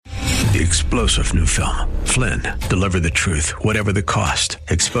The explosive new film, Flynn, deliver the truth, whatever the cost,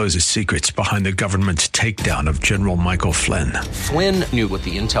 exposes secrets behind the government's takedown of General Michael Flynn. Flynn knew what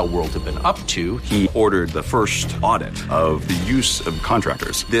the intel world had been up to. He ordered the first audit of the use of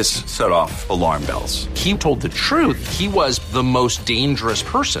contractors. This set off alarm bells. He told the truth. He was the most dangerous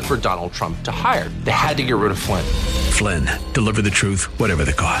person for Donald Trump to hire. They had to get rid of Flynn. Flynn, deliver the truth, whatever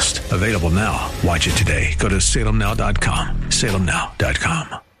the cost. Available now. Watch it today. Go to salemnow.com.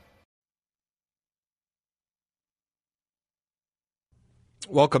 salemnow.com.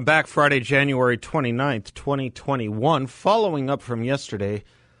 Welcome back. Friday, January 29th, 2021. Following up from yesterday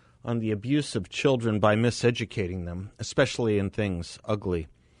on the abuse of children by miseducating them, especially in things ugly,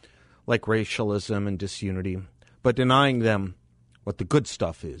 like racialism and disunity, but denying them what the good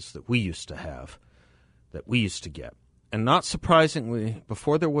stuff is that we used to have, that we used to get. And not surprisingly,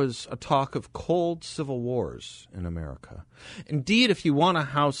 before there was a talk of cold civil wars in America. Indeed, if you want a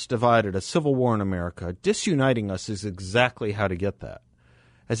house divided, a civil war in America, disuniting us is exactly how to get that.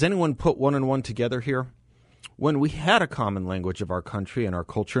 Has anyone put one and one together here? When we had a common language of our country and our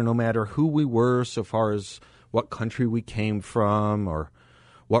culture, no matter who we were, so far as what country we came from, or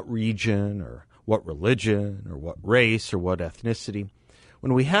what region, or what religion, or what race, or what ethnicity,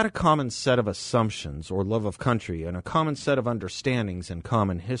 when we had a common set of assumptions or love of country and a common set of understandings and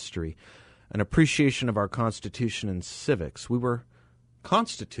common history, an appreciation of our Constitution and civics, we were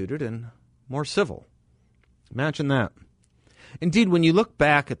constituted and more civil. Imagine that. Indeed, when you look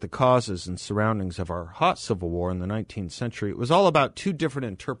back at the causes and surroundings of our hot Civil War in the 19th century, it was all about two different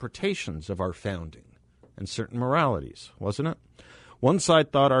interpretations of our founding and certain moralities, wasn't it? One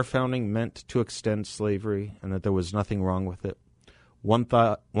side thought our founding meant to extend slavery and that there was nothing wrong with it.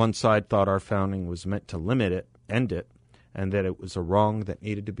 One side thought our founding was meant to limit it, end it, and that it was a wrong that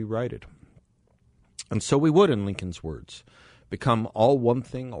needed to be righted. And so we would, in Lincoln's words, become all one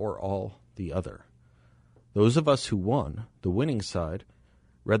thing or all the other. Those of us who won, the winning side,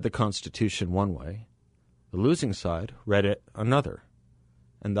 read the Constitution one way. The losing side read it another.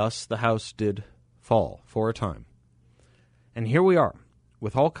 And thus the house did fall for a time. And here we are,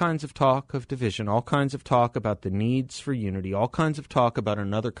 with all kinds of talk of division, all kinds of talk about the needs for unity, all kinds of talk about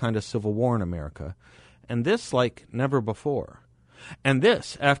another kind of civil war in America, and this like never before. And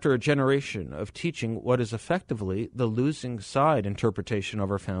this after a generation of teaching what is effectively the losing side interpretation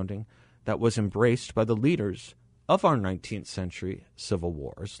of our founding that was embraced by the leaders of our 19th century Civil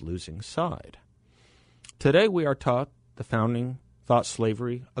War's losing side. Today we are taught the founding thought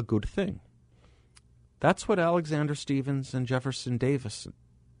slavery a good thing. That's what Alexander Stephens and Jefferson Davidson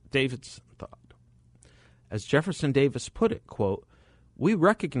thought. As Jefferson Davis put it, quote, "We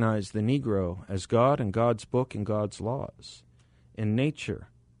recognize the Negro as God and God's book and God's laws, in nature,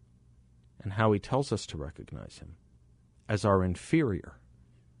 and how he tells us to recognize him, as our inferior,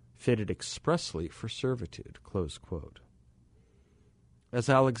 fitted expressly for servitude," close quote. As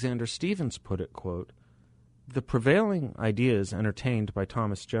Alexander Stephens put it, quote, "The prevailing ideas entertained by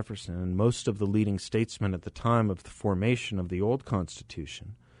Thomas Jefferson and most of the leading statesmen at the time of the formation of the old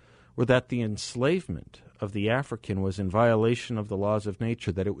Constitution were that the enslavement of the African was in violation of the laws of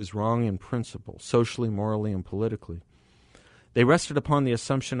nature, that it was wrong in principle, socially, morally, and politically. They rested upon the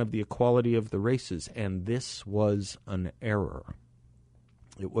assumption of the equality of the races, and this was an error.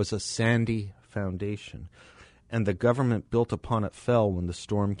 It was a sandy foundation, and the government built upon it fell when the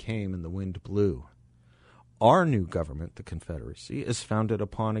storm came and the wind blew. Our new government, the Confederacy, is founded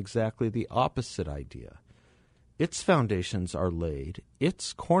upon exactly the opposite idea. Its foundations are laid,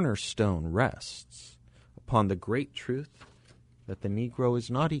 its cornerstone rests upon the great truth that the Negro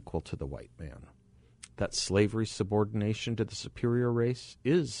is not equal to the white man, that slavery's subordination to the superior race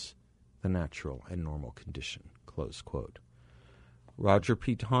is the natural and normal condition," close quote. Roger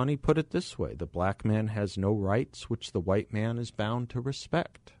P. Taney put it this way: "The black man has no rights which the white man is bound to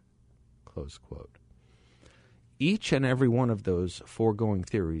respect," close quote. Each and every one of those foregoing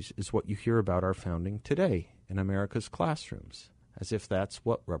theories is what you hear about our founding today in America's classrooms, as if that's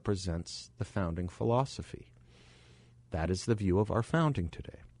what represents the founding philosophy. That is the view of our founding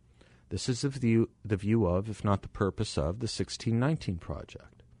today. This is the view of, if not the purpose of, the 1619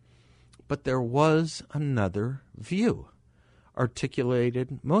 Project. But there was another view,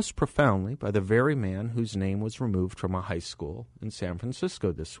 articulated most profoundly by the very man whose name was removed from a high school in San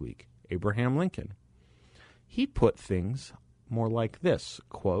Francisco this week, Abraham Lincoln. He put things more like this,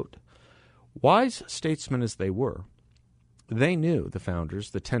 quote, "Wise statesmen as they were, they knew, the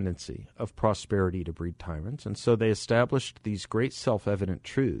founders, the tendency of prosperity to breed tyrants, and so they established these great self-evident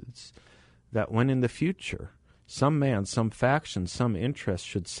truths that when in the future Some man, some faction, some interest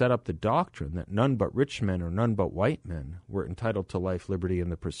should set up the doctrine that none but rich men or none but white men were entitled to life, liberty,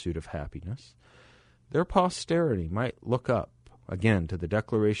 and the pursuit of happiness, their posterity might look up again to the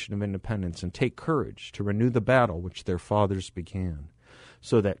Declaration of Independence and take courage to renew the battle which their fathers began,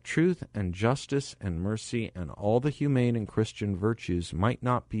 so that truth and justice and mercy and all the humane and Christian virtues might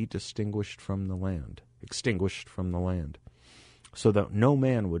not be extinguished from the land, so that no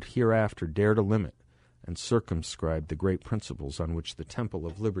man would hereafter dare to limit and circumscribe the great principles on which the Temple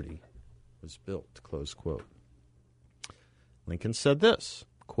of Liberty was built, close quote. Lincoln said this,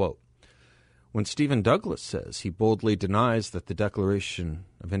 quote, when Stephen Douglas says he boldly denies that the Declaration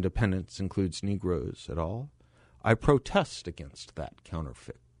of Independence includes Negroes at all, I protest against that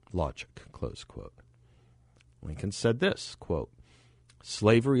counterfeit logic, close quote. Lincoln said this, quote,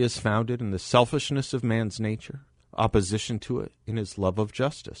 slavery is founded in the selfishness of man's nature, opposition to it in his love of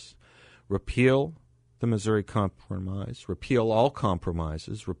justice. Repeal the Missouri Compromise, repeal all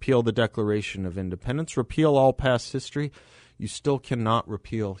compromises, repeal the Declaration of Independence, repeal all past history. You still cannot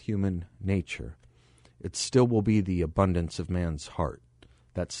repeal human nature. It still will be the abundance of man's heart.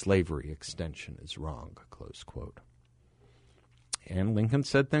 That slavery extension is wrong, close quote. And Lincoln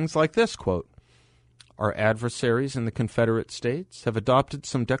said things like this, quote, our adversaries in the Confederate States have adopted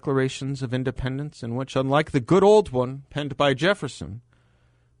some declarations of independence in which, unlike the good old one penned by Jefferson,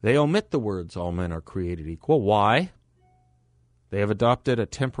 they omit the words all men are created equal. Why? They have adopted a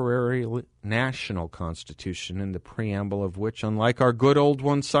temporary national constitution in the preamble of which, unlike our good old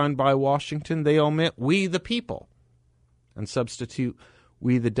one signed by Washington, they omit we the people and substitute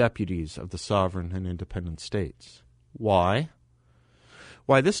we the deputies of the sovereign and independent states. Why?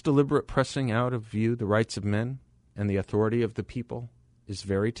 Why this deliberate pressing out of view the rights of men and the authority of the people is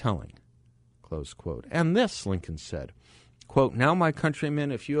very telling, close quote. And this, Lincoln said, quote, now, my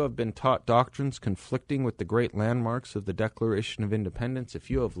countrymen, if you have been taught doctrines conflicting with the great landmarks of the Declaration of Independence, if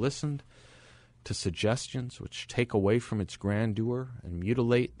you have listened to suggestions which take away from its grandeur and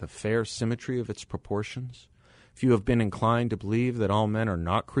mutilate the fair symmetry of its proportions, if you have been inclined to believe that all men are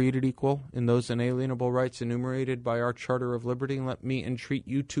not created equal in those inalienable rights enumerated by our Charter of Liberty, let me entreat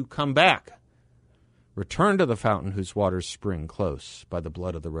you to come back. Return to the fountain whose waters spring close by the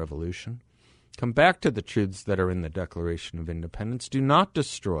blood of the Revolution. Come back to the truths that are in the Declaration of Independence. Do not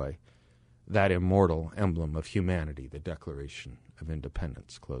destroy that immortal emblem of humanity, the Declaration of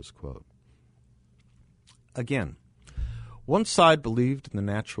Independence, close quote. Again, one side believed in the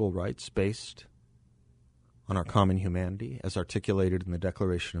natural rights based on our common humanity as articulated in the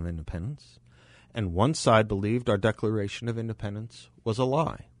Declaration of Independence, and one side believed our Declaration of Independence was a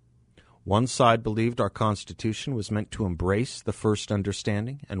lie. One side believed our Constitution was meant to embrace the first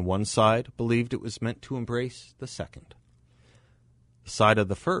understanding, and one side believed it was meant to embrace the second. The side of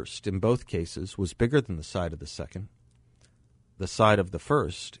the first, in both cases, was bigger than the side of the second. The side of the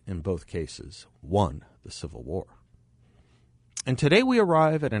first, in both cases, won the Civil War. And today we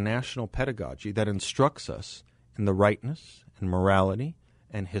arrive at a national pedagogy that instructs us in the rightness and morality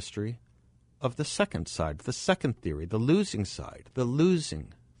and history of the second side, the second theory, the losing side, the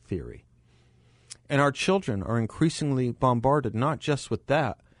losing theory. And our children are increasingly bombarded not just with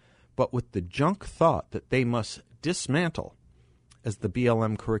that, but with the junk thought that they must dismantle, as the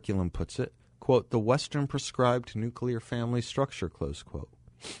BLM curriculum puts it, quote, the Western prescribed nuclear family structure, close quote.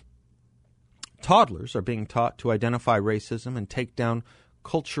 Toddlers are being taught to identify racism and take down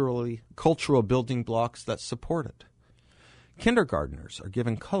cultural building blocks that support it. Kindergartners are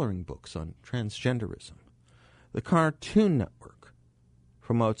given coloring books on transgenderism. The Cartoon Network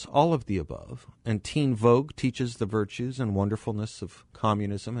promotes all of the above, and Teen Vogue teaches the virtues and wonderfulness of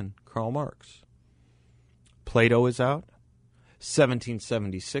communism and Karl Marx. Plato is out.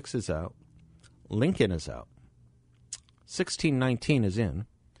 1776 is out. Lincoln is out. 1619 is in.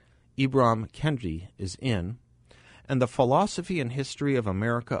 Ibram Kendi is in. And the philosophy and history of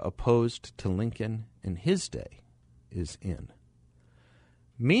America opposed to Lincoln in his day is in.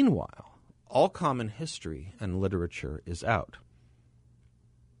 Meanwhile, all common history and literature is out.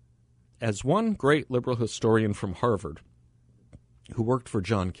 As one great liberal historian from Harvard, who worked for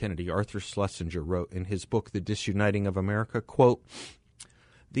John Kennedy, Arthur Schlesinger, wrote in his book, The Disuniting of America, quote,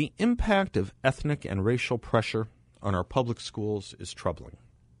 the impact of ethnic and racial pressure on our public schools is troubling.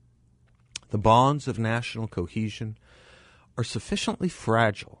 The bonds of national cohesion are sufficiently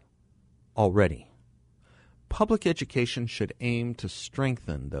fragile already. Public education should aim to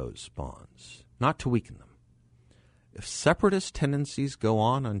strengthen those bonds, not to weaken them. If separatist tendencies go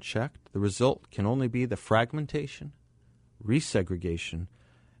on unchecked, the result can only be the fragmentation, resegregation,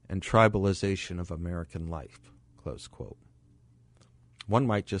 and tribalization of American life, close quote. One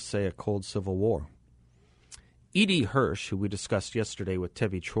might just say a cold civil war. E.D. Hirsch, who we discussed yesterday with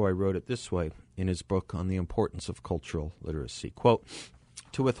Tevi Troy, wrote it this way in his book on the importance of cultural literacy. Quote,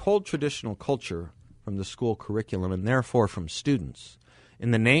 "To withhold traditional culture from the school curriculum and therefore from students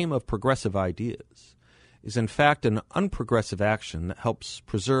in the name of progressive ideas is in fact an unprogressive action that helps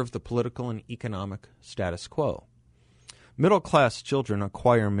preserve the political and economic status quo. Middle-class children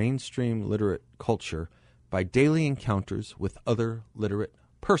acquire mainstream literate culture by daily encounters with other literate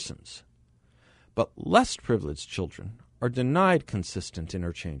persons. But less privileged children are denied consistent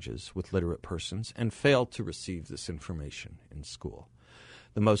interchanges with literate persons and fail to receive this information in school.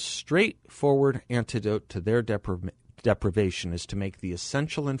 The most straightforward antidote to their deprivation is to make the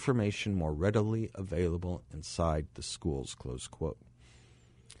essential information more readily available inside the schools," close quote.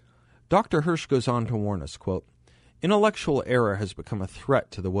 Dr. Hirsch goes on to warn us, quote, "Intellectual error has become a threat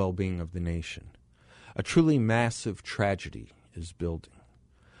to the well-being of the nation. A truly massive tragedy is building.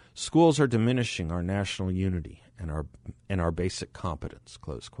 Schools are diminishing our national unity and our basic competence,"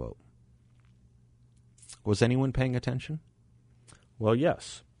 close quote. Was anyone paying attention? Well,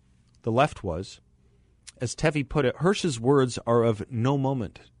 yes. The left was. As Tevi put it, Hirsch's words are of no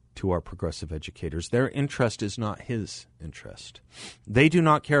moment to our progressive educators. Their interest is not his interest. They do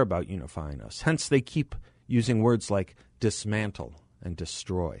not care about unifying us. Hence, they keep using words like dismantle and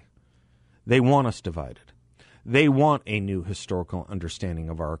destroy. They want us divided. They want a new historical understanding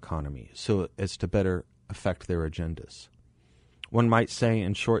of our economy so as to better affect their agendas. One might say,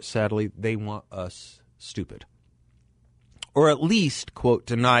 in short, sadly, they want us stupid. Or at least, quote,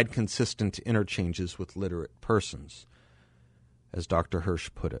 denied consistent interchanges with literate persons, as Dr. Hirsch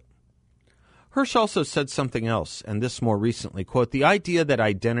put it. Hirsch also said something else, and this more recently, quote, "The idea that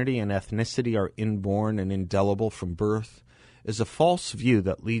identity and ethnicity are inborn and indelible from birth is a false view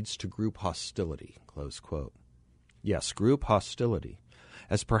that leads to group hostility," close quote. Yes, group hostility,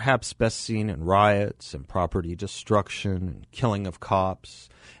 as perhaps best seen in riots and property destruction and killing of cops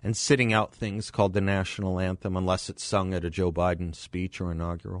and sitting out things called the national anthem unless it's sung at a Joe Biden speech or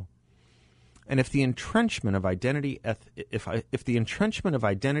inaugural. And if the entrenchment of identity, ethnicity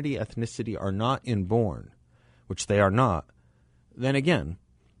are not inborn, which they are not, then again,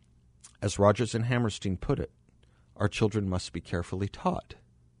 as Rogers and Hammerstein put it, our children must be carefully taught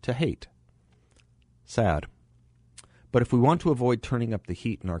to hate. Sad. But if we want to avoid turning up the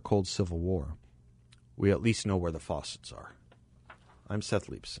heat in our cold Civil War, we at least know where the faucets are. I'm Seth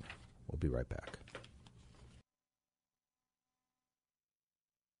Leibson. We'll be right back.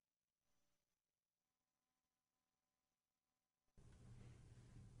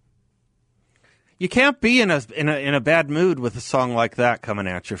 You can't be in a bad mood with a song like that coming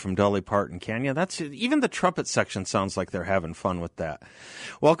at you from Dolly Parton, can you? That's even the trumpet section sounds like they're having fun with that.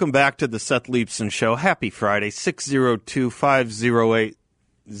 Welcome back to the Seth Leibson Show. Happy Friday,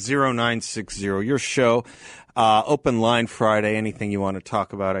 602-508-0960. Your show, open line Friday. Anything you want to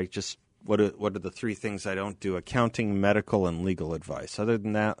talk about? What are the three things I don't do? Accounting, medical, and legal advice. Other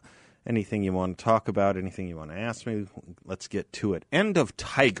than that, anything you want to talk about, anything you want to ask me, let's get to it. End of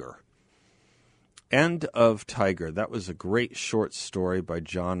Tiger. End of Tiger. That was a great short story by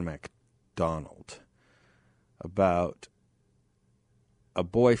John MacDonald about a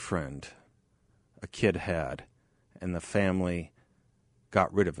boyfriend a kid had, and the family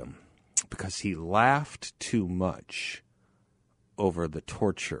got rid of him because he laughed too much over the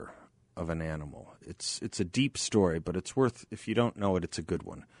torture of an animal. It's a deep story, but it's worth, if you don't know it, it's a good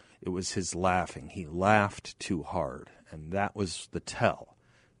one. It was his laughing. He laughed too hard, and that was the tell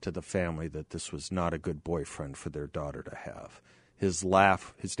to the family that this was not a good boyfriend for their daughter to have. His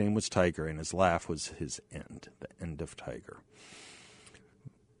laugh, his name was Tiger, and his laugh was his end, the end of Tiger.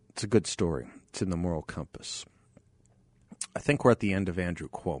 It's a good story. It's in the Moral Compass. I think we're at the end of Andrew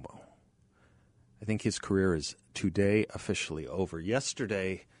Cuomo. I think his career is today officially over.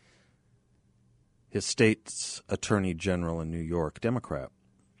 Yesterday, his state's attorney general in New York, Democrat,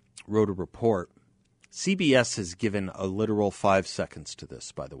 wrote a report. CBS has given a literal 5 seconds to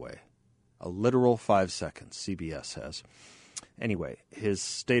this, by the way. A literal 5 seconds, CBS has. Anyway, his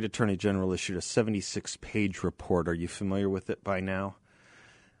state attorney general issued a 76-page report. Are you familiar with it by now?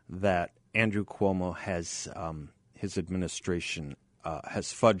 That Andrew Cuomo has, his administration has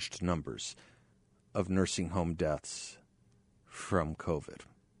fudged numbers of nursing home deaths from COVID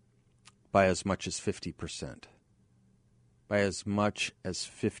by as much as 50%. By as much as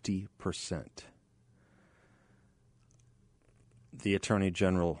 50%. The Attorney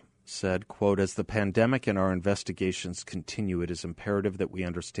General said, quote, "As the pandemic and our investigations continue, it is imperative that we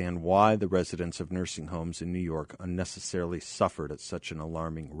understand why the residents of nursing homes in New York unnecessarily suffered at such an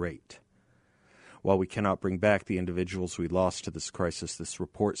alarming rate. While we cannot bring back the individuals we lost to this crisis, this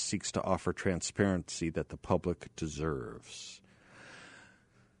report seeks to offer transparency that the public deserves.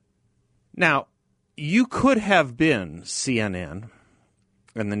 Now, you could have been CNN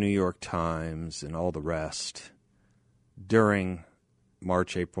and the New York Times and all the rest during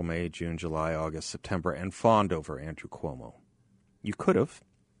March, April, May, June, July, August, September, and fawned over Andrew Cuomo. You could have.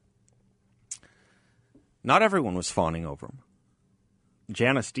 Not everyone was fawning over him.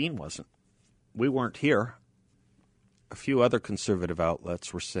 Janice Dean wasn't. We weren't here. A few other conservative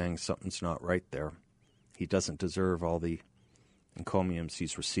outlets were saying something's not right there. He doesn't deserve all the encomiums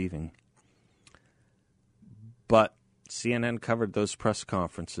he's receiving. But CNN covered those press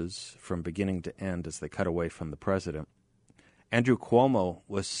conferences from beginning to end as they cut away from the president. Andrew Cuomo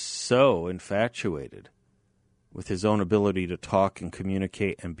was so infatuated with his own ability to talk and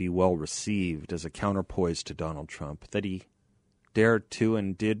communicate and be well received as a counterpoise to Donald Trump that he dared to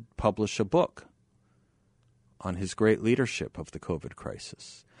and did publish a book on his great leadership of the COVID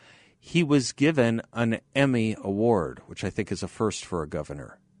crisis. He was given an Emmy Award, which I think is a first for a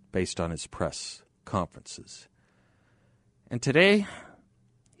governor, based on his press conferences. And today,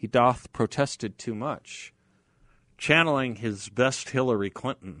 he doth protested too much, channeling his best Hillary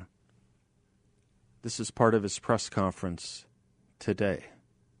Clinton. This is part of his press conference today.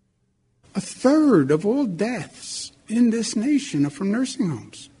 A third of all deaths in this nation are from nursing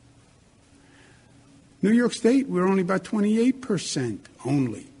homes. New York State, we're only about 28%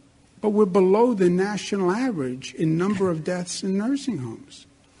 only. But we're below the national average in number of deaths in nursing homes.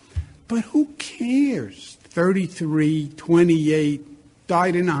 But who cares? 33, 28,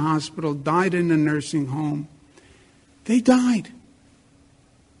 died in a hospital, died in a nursing home. They died.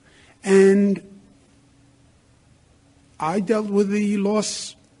 And I dealt with the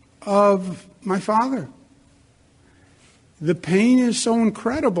loss of my father. The pain is so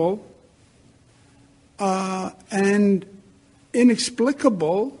incredible and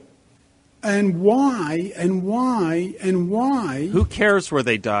inexplicable. And why? Who cares where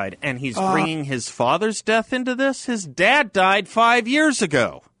they died? And he's bringing his father's death into this? His dad died 5 years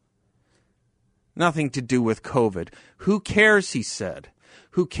ago. Nothing to do with COVID. Who cares, he said.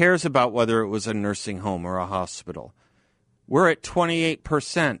 Who cares about whether it was a nursing home or a hospital? We're at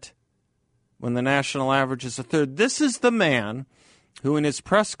 28% when the national average is a third. This is the man who in his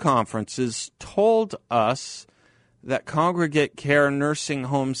press conferences told us that congregate care nursing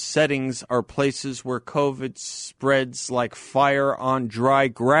home settings are places where COVID spreads like fire on dry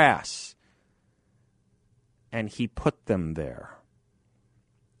grass. And he put them there.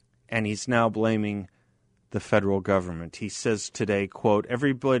 And he's now blaming the federal government. He says today, quote,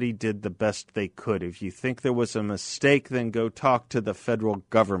 "Everybody did the best they could. If you think there was a mistake, then go talk to the federal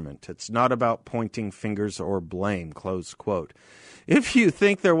government. It's not about pointing fingers or blame," close quote. If you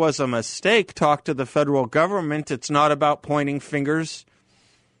think there was a mistake, talk to the federal government. It's not about pointing fingers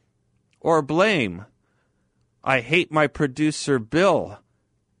or blame. I hate my producer, Bill.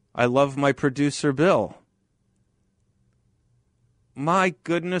 I love my producer, Bill. My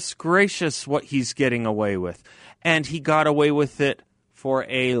goodness gracious, what he's getting away with. And he got away with it for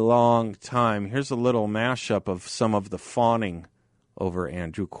a long time. Here's a little mashup of some of the fawning over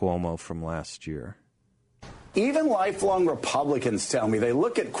Andrew Cuomo from last year. Even lifelong Republicans tell me they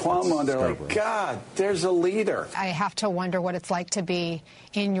look at Cuomo and they're like, God, there's a leader. I have to wonder what it's like to be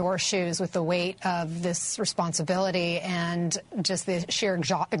in your shoes with the weight of this responsibility and just the sheer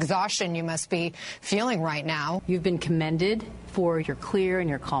exhaustion you must be feeling right now. You've been commended for your clear and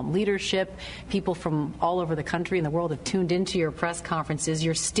your calm leadership. People from all over the country and the world have tuned into your press conferences.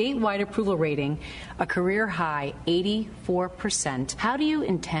 Your statewide approval rating, a career high 84%. How do you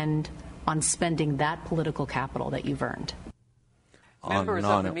intend on spending that political capital that you've earned? On and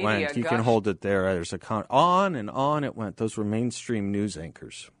on it went. You can hold it there. There's on and on it went. Those were mainstream news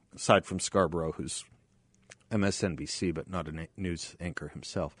anchors, aside from Scarborough, who's MSNBC, but not a news anchor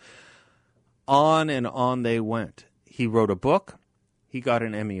himself. On and on they went. He wrote a book. He got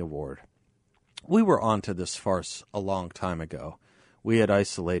an Emmy Award. We were onto this farce a long time ago. We had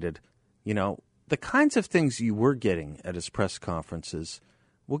isolated, the kinds of things you were getting at his press conferences.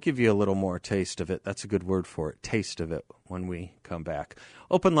 We'll give you a little more taste of it. That's a good word for it. Taste of it when we come back.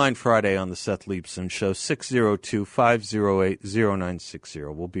 Open Line Friday on the Seth Leibsohn Show,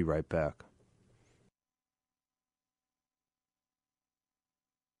 602-508-0960. We'll be right back.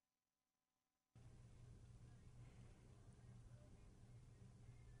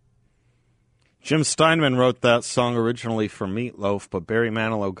 Jim Steinman wrote that song originally for Meat Loaf, but Barry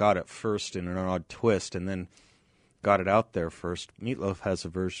Manilow got it first in an odd twist, and then got it out there first. Meatloaf has a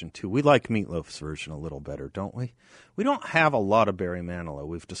version, too. We like Meatloaf's version a little better, don't we? We don't have a lot of Barry Manilow.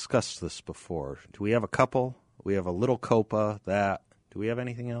 We've discussed this before. Do we have a couple? We have a little Copa, that. Do we have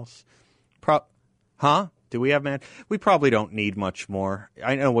anything else? Do we have We probably don't need much more.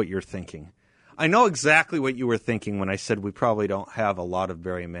 I know what you're thinking. I know exactly what you were thinking when I said we probably don't have a lot of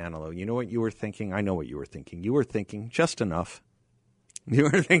Barry Manilow. You know what you were thinking? I know what you were thinking. You were thinking just enough. You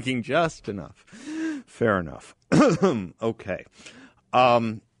were thinking just enough. Fair enough. Okay.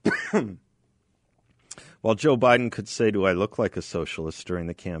 While Joe Biden could say, do I look like a socialist during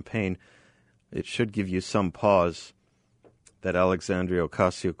the campaign, it should give you some pause that Alexandria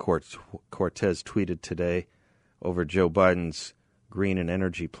Ocasio-Cortez tweeted today over Joe Biden's green and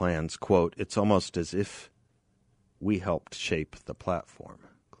energy plans, quote, "It's almost as if we helped shape the platform,"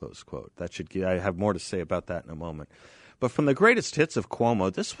 close quote. I have more to say about that in a moment. But from the greatest hits of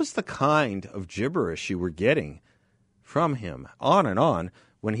Cuomo, this was the kind of gibberish you were getting from him on and on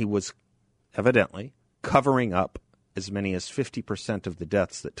when he was evidently covering up as many as 50% of the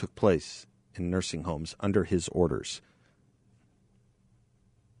deaths that took place in nursing homes under his orders.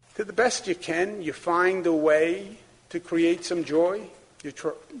 To the best you can, you find a way to create some joy. You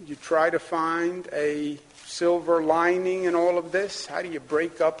try to find a silver lining in all of this. How do you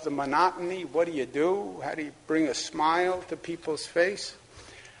break up the monotony? What do you do? How do you bring a smile to people's face?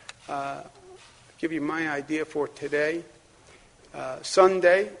 Give you my idea for today.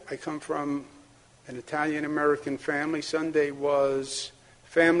 Sunday, I come from an Italian-American family. Sunday was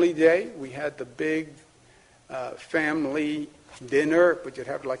family day. We had the big family dinner, but you'd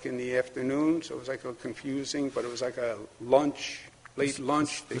have it like in the afternoon, so it was like a confusing, but it was like a lunch, late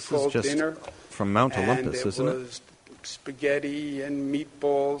lunch. They called dinner. From Mount Olympus, isn't it? And it was spaghetti and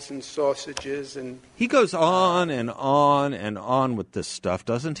meatballs and sausages and. He goes on and on and on with this stuff,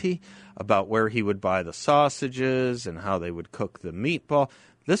 doesn't he? About where he would buy the sausages and how they would cook the meatball.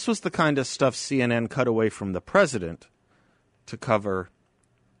 This was the kind of stuff CNN cut away from the president to cover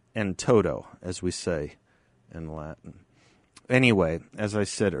en toto, as we say in Latin. Anyway, as I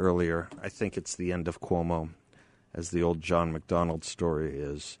said earlier, I think it's the end of Cuomo, as the old John McDonald story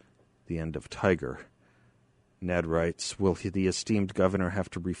is the end of Tiger. Ned writes, will the esteemed governor have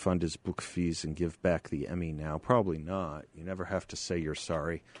to refund his book fees and give back the Emmy now? Probably not. You never have to say you're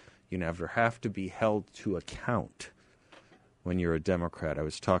sorry. You never have to be held to account when you're a Democrat. I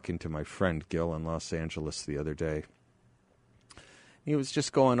was talking to my friend Gil in Los Angeles the other day. He was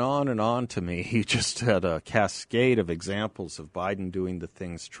just going on and on to me. He just had a cascade of examples of Biden doing the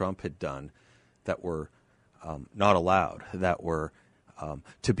things Trump had done that were not allowed, that were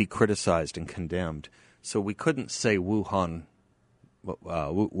to be criticized and condemned. So we couldn't say Wuhan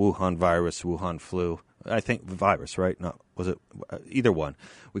virus, Wuhan flu. I think virus, right? No, was it either one?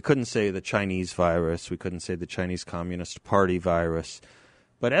 We couldn't say the Chinese virus. We couldn't say the Chinese Communist Party virus.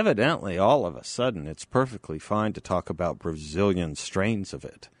 But evidently, all of a sudden, it's perfectly fine to talk about Brazilian strains of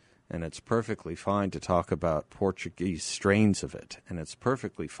it. And it's perfectly fine to talk about Portuguese strains of it. And it's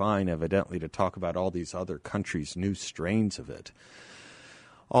perfectly fine, evidently, to talk about all these other countries' new strains of it.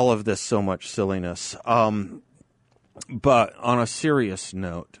 All of this, so much silliness. But on a serious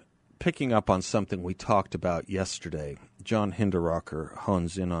note, picking up on something we talked about yesterday, John Hinderaker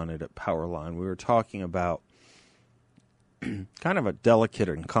hones in on it at Powerline. We were talking about kind of a delicate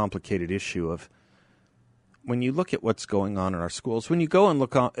and complicated issue of when you look at what's going on in our schools, when you go and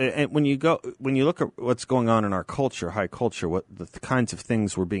look on, and when you look at what's going on in our culture, high culture, what the kinds of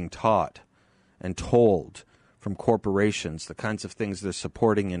things we're being taught and told from corporations, the kinds of things they're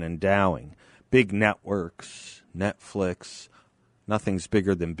supporting and endowing, big networks, Netflix, nothing's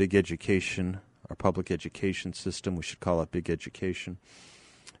bigger than big education, our public education system. We should call it big education.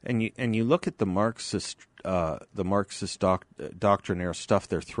 And you look at the Marxist doctrinaire stuff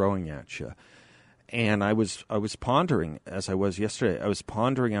they're throwing at you, and I was pondering, as I was yesterday, I was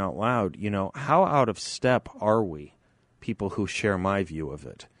pondering out loud, how out of step are we, people who share my view of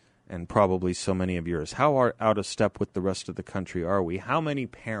it, and probably so many of yours? How out of step with the rest of the country are we? How many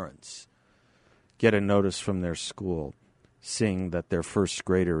parents get a notice from their school seeing that their first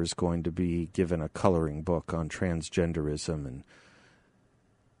grader is going to be given a coloring book on transgenderism and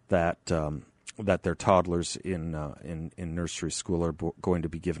that their toddlers in nursery school are going to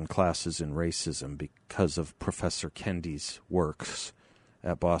be given classes in racism because of Professor Kendi's works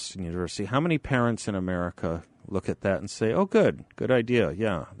at Boston University? How many parents in America look at that and say, "Oh, good idea.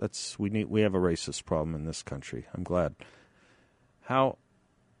 Yeah, we have a racist problem in this country. I'm glad." How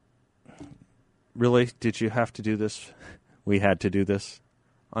really did you have to do this? We had to do this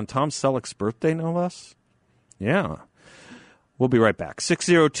on Tom Selleck's birthday, no less. Yeah. We'll be right back.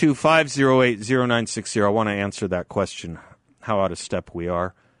 602-508-0960. I want to answer that question, how out of step we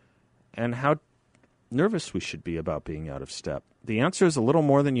are, and how nervous we should be about being out of step. The answer is a little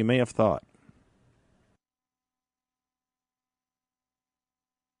more than you may have thought.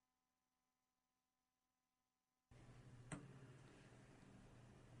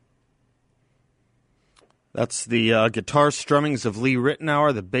 That's the guitar strummings of Lee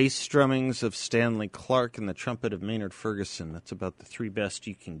Ritenour, the bass strummings of Stanley Clarke, and the trumpet of Maynard Ferguson. That's about the three best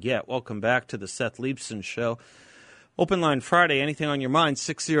you can get. Welcome back to the Seth Leibsohn Show. Open Line Friday, anything on your mind,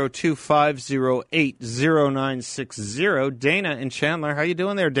 602-508-0960. Dana in Chandler. How you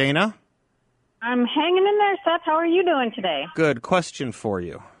doing there, Dana? I'm hanging in there, Seth. How are you doing today? Good. Question for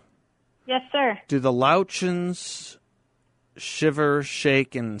you. Yes, sir. Do the Louchins shiver,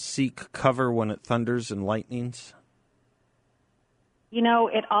 shake, and seek cover when it thunders and lightnings? You know,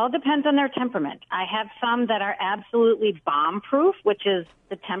 it all depends on their temperament. I have some that are absolutely bomb-proof, which is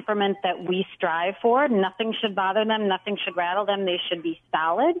the temperament that we strive for. Nothing should bother them. Nothing should rattle them. They should be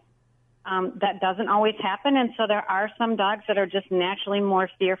solid. That doesn't always happen, and so there are some dogs that are just naturally more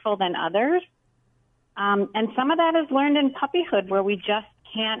fearful than others. And some of that is learned in puppyhood, where we just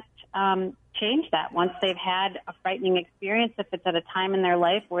can't change that once they've had a frightening experience. If it's at a time in their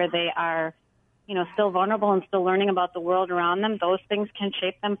life where they are, you know, still vulnerable and still learning about the world around them, those things can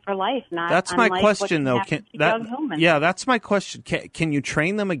shape them for life. That's my question, though. That's my question. Can you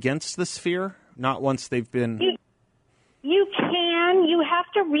train them against this fear? Not once they've been... You can. You have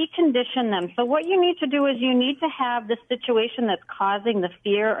to recondition them. So what you need to do is you need to have the situation that's causing the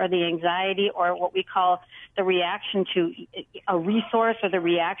fear or the anxiety or what we call the reaction to a resource or the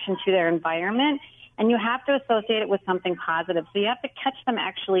reaction to their environment, and you have to associate it with something positive. So you have to catch them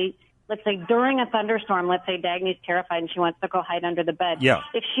actually, let's say during a thunderstorm. Let's say Dagny's terrified and she wants to go hide under the bed. Yeah.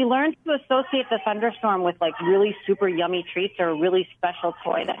 If she learns to associate the thunderstorm with like really super yummy treats or a really special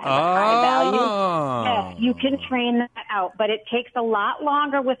toy that has a high value, yes, you can train that out. But it takes a lot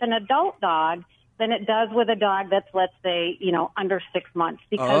longer with an adult dog than it does with a dog that's, let's say, you know, under 6 months.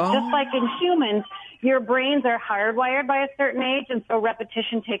 Because just like in humans, your brains are hardwired by a certain age, and so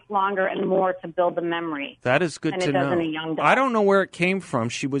repetition takes longer and more to build the memory. That is good to know. Than it does in a young dog. I don't know where it came from.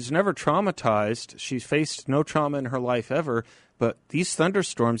 She was never traumatized. She faced no trauma in her life ever. But these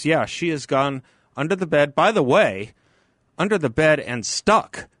thunderstorms, yeah, she has gone under the bed. By the way, under the bed and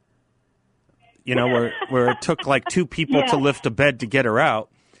stuck. You know, where it took like two people to lift a bed to get her out.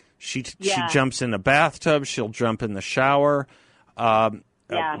 She jumps in the bathtub. She'll jump in the shower. One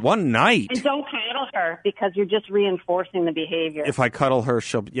night. And don't cuddle her because you're just reinforcing the behavior. If I cuddle her,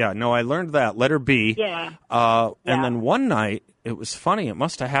 she'll... Yeah, no, I learned that. Let her be. Yeah. And then one night, it was funny. It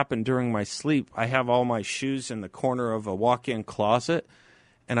must have happened during my sleep. I have all my shoes in the corner of a walk-in closet,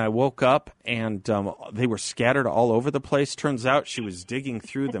 and I woke up, and they were scattered all over the place. Turns out she was digging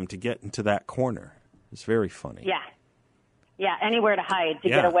through them to get into that corner. It's very funny. Yeah. Yeah, anywhere to hide, to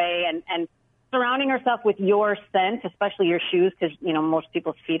get away, and surrounding herself with your scent, especially your shoes, because, you know, most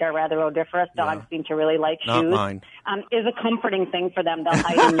people's feet are rather odoriferous. Dogs seem to really like Not shoes. Mine. Is a comforting thing for them. They'll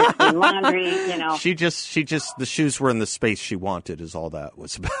hide in your clean laundry, you know. She just, the shoes were in the space she wanted is all that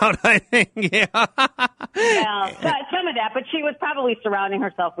was about, I think. Yeah. Yeah, some of that, but she was probably surrounding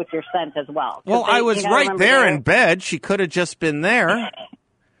herself with your scent as well. Well, I was right there in bed. She could have just been there.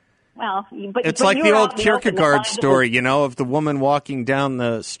 Well, but it's like the old Kierkegaard story, you know, of the woman walking down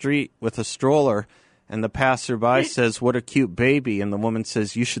the street with a stroller, and the passerby says, "What a cute baby," and the woman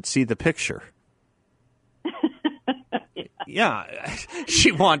says, "You should see the picture." Yeah,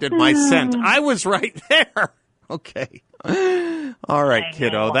 she wanted my scent. I was right there. Okay. All right,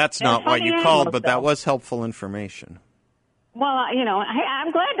 kiddo. That's not why you called, but that was helpful information. Well, you know,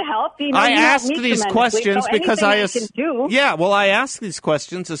 I'm glad to help. You know, I asked these questions because I ask these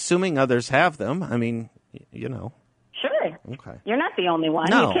questions assuming others have them. I mean, you know. Sure. Okay. You're not the only one.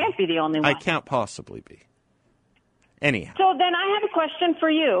 No, you can't be the only one. I can't possibly be. Anyhow. So then I have a question for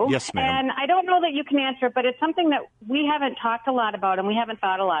you. Yes, ma'am. And I don't know that you can answer it, but it's something that we haven't talked a lot about and we haven't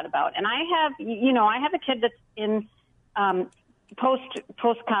thought a lot about. And I have a kid that's in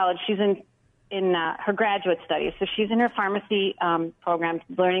post-college. She's in her graduate studies. So she's in her pharmacy program,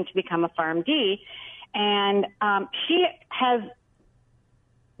 learning to become a PharmD. And she has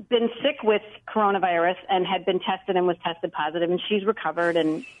been sick with coronavirus and had been tested and was tested positive, and she's recovered,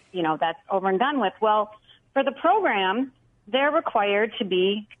 and, you know, that's over and done with. Well, for the program, they're required to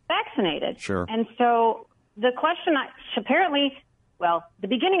be vaccinated. Sure. And so the question, the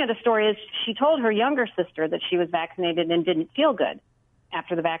beginning of the story is she told her younger sister that she was vaccinated and didn't feel good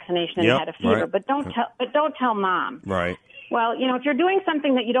after the vaccination and had a fever, right. but don't tell mom. Right. Well, you know, if you're doing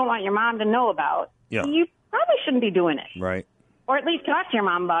something that you don't want your mom to know about, you probably shouldn't be doing it. Right. or at least talk to your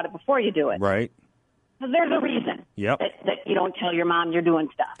mom about it before you do it. Right. Because there's a reason that you don't tell your mom you're doing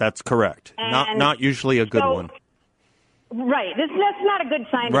stuff. That's correct. And not usually a good one. Right. That's not a good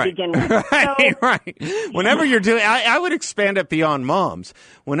sign to begin with. Right. Whenever you're doing, I would expand it beyond moms.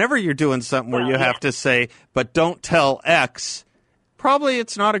 Whenever you're doing something where you have to say, but don't tell X, probably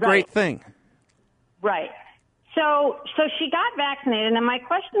it's not a great thing. Right. So she got vaccinated, and my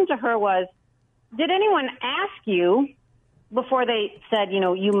question to her was, did anyone ask you before they said,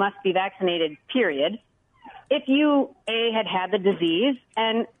 you must be vaccinated, period, if you, had the disease?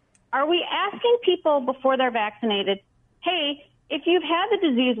 And are we asking people before they're vaccinated, hey, if you've had the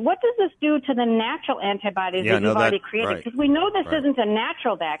disease, what does this do to the natural antibodies that you've already created? Because we know this isn't a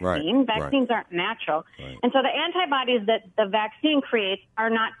natural vaccine. Vaccines aren't natural. And so the antibodies that the vaccine creates are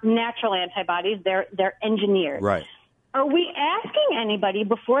not natural antibodies. They're engineered. Right. Are we asking anybody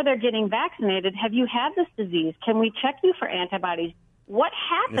before they're getting vaccinated, have you had this disease? Can we check you for antibodies? What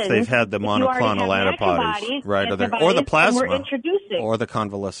happens if they've had the monoclonal antibodies, right, or the plasma, or the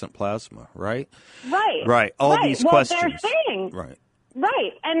convalescent plasma, right? Right. All these questions. They're saying, right.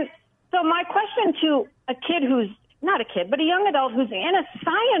 And so my question to a kid who's not a kid, but a young adult who's in a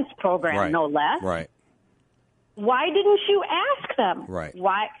science program, no less. Right. Why didn't you ask them? Right.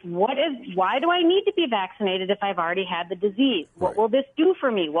 Why do I need to be vaccinated if I've already had the disease? What will this do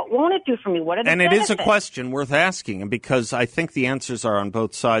for me? What won't it do for me? What are the benefits? And it is a question worth asking, and because I think the answers are on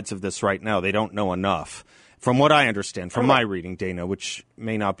both sides of this right now. They don't know enough. From what I understand, from my reading, Dana, which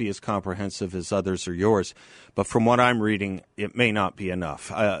may not be as comprehensive as others or yours, but from what I'm reading, it may not be enough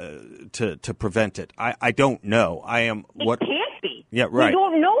to prevent it. I don't know. It can't be. Yeah, right. We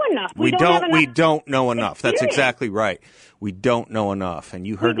don't know enough. We don't know enough. That's exactly right. We don't know enough. And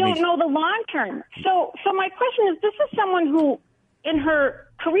you heard me. We don't know the long term. So my question is, this is someone who, in her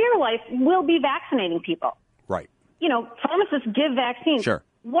career life, will be vaccinating people. Right. Pharmacists give vaccines. Sure.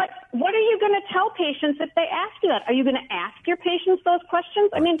 What are you going to tell patients if they ask you that? Are you going to ask your patients those questions?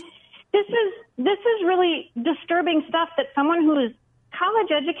 I mean, this is really disturbing stuff that someone who is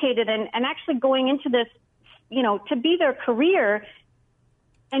college educated and actually going into this, to be their career,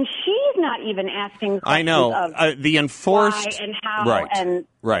 and she's not even asking questions. I know. Of the enforced why and how and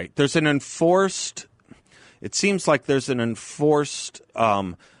right. There's an enforced. It seems like there's an enforced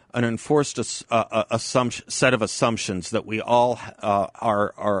set of assumptions that we all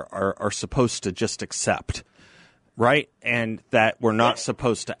are supposed to just accept, right? And that we're not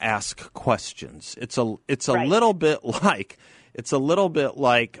supposed to ask questions. It's a little bit like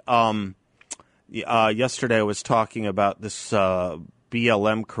yesterday I was talking about this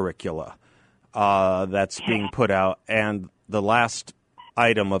BLM curricula that's being put out, and the last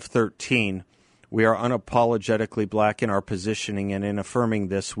item of 13. We are unapologetically black in our positioning, and in affirming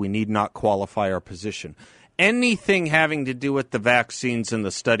this, we need not qualify our position. Anything having to do with the vaccines and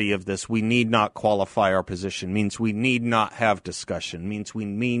the study of this, we need not qualify our position, means we need not have discussion, means we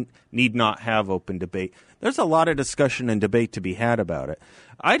need not have open debate. There's a lot of discussion and debate to be had about it.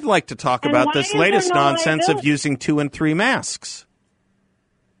 I'd like to talk about this latest nonsense of using 2 and 3 masks.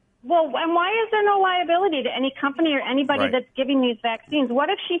 Well, and why is there no liability to any company or anybody that's giving these vaccines? What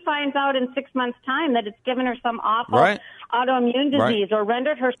if she finds out in 6 months' time that it's given her some awful autoimmune disease or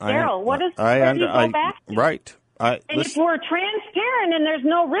rendered her sterile? Where do you go back to? Right. If we're transparent and there's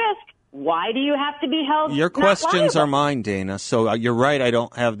no risk, why do you have to be held Your questions liable? are mine, Dana. So you're right, I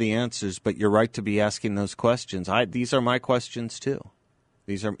don't have the answers, but you're right to be asking those questions. These are my questions, too.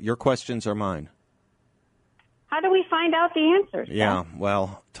 Your questions are mine. How do we find out the answers? Yeah,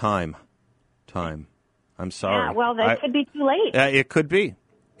 well, time. I'm sorry. Yeah, well, that could be too late. It could be.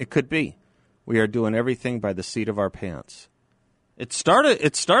 We are doing everything by the seat of our pants. It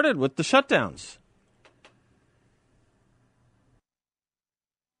started with the shutdowns.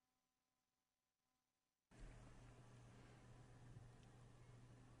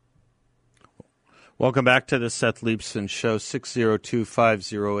 Welcome back to the Seth Leibsohn Show,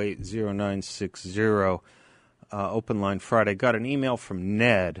 602-508-0960. Open Line Friday. Got an email from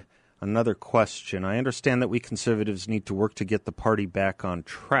Ned. Another question. I understand that we conservatives need to work to get the party back on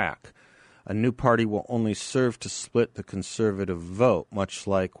track. A new party will only serve to split the conservative vote, much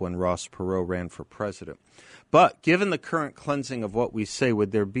like when Ross Perot ran for president. But given the current cleansing of what we say,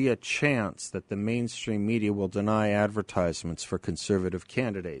 would there be a chance that the mainstream media will deny advertisements for conservative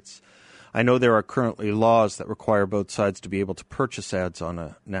candidates? I know there are currently laws that require both sides to be able to purchase ads on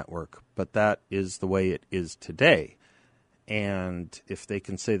a network, but that is the way it is today. And if they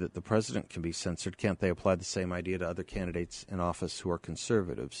can say that the president can be censored, can't they apply the same idea to other candidates in office who are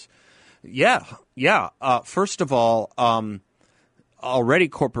conservatives? Yeah. First of all, already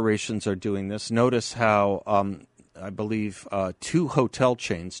corporations are doing this. Notice how I believe, two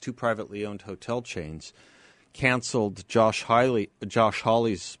privately owned hotel chains, canceled Josh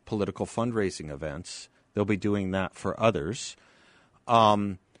Hawley's political fundraising events. They'll be doing that for others.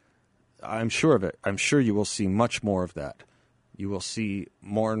 I'm sure of it. I'm sure you will see much more of that. You will see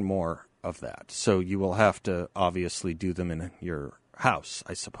more and more of that. So you will have to obviously do them in your house,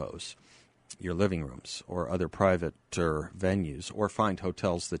 I suppose, your living rooms or other private venues, or find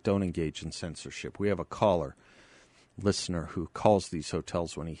hotels that don't engage in censorship. We have a listener who calls these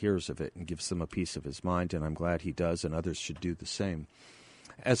hotels when he hears of it and gives them a piece of his mind, and I'm glad he does, and others should do the same.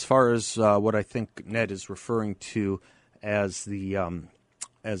 As far as what I think Ned is referring to as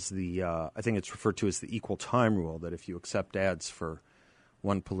I think it's referred to as the equal time rule, that if you accept ads for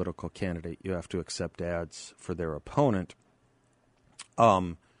one political candidate, you have to accept ads for their opponent.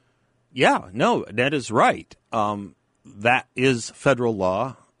 Ned is right. That is federal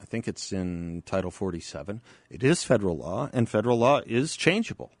law. I think it's in Title 47. It is federal law, and federal law is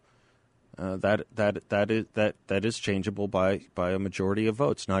changeable. That is changeable by a majority of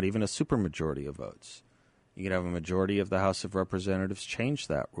votes, not even a supermajority of votes. You can have a majority of the House of Representatives change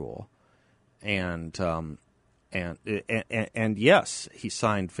that rule, and yes, he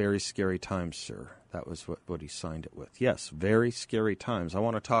signed Very Scary Times, sir. That was what he signed it with. Yes, very scary times. I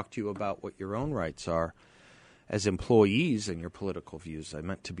want to talk to you about what your own rights are as employees and your political views. I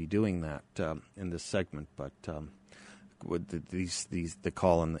meant to be doing that in this segment, but the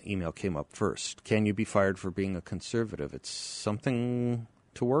call and the email came up first. Can you be fired for being a conservative? It's something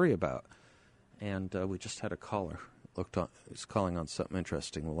to worry about. And we just had a caller. He's calling on something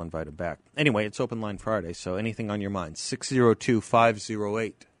interesting. We'll invite him back. Anyway, it's Open Line Friday, so anything on your mind.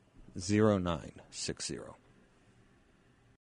 602-508-0960.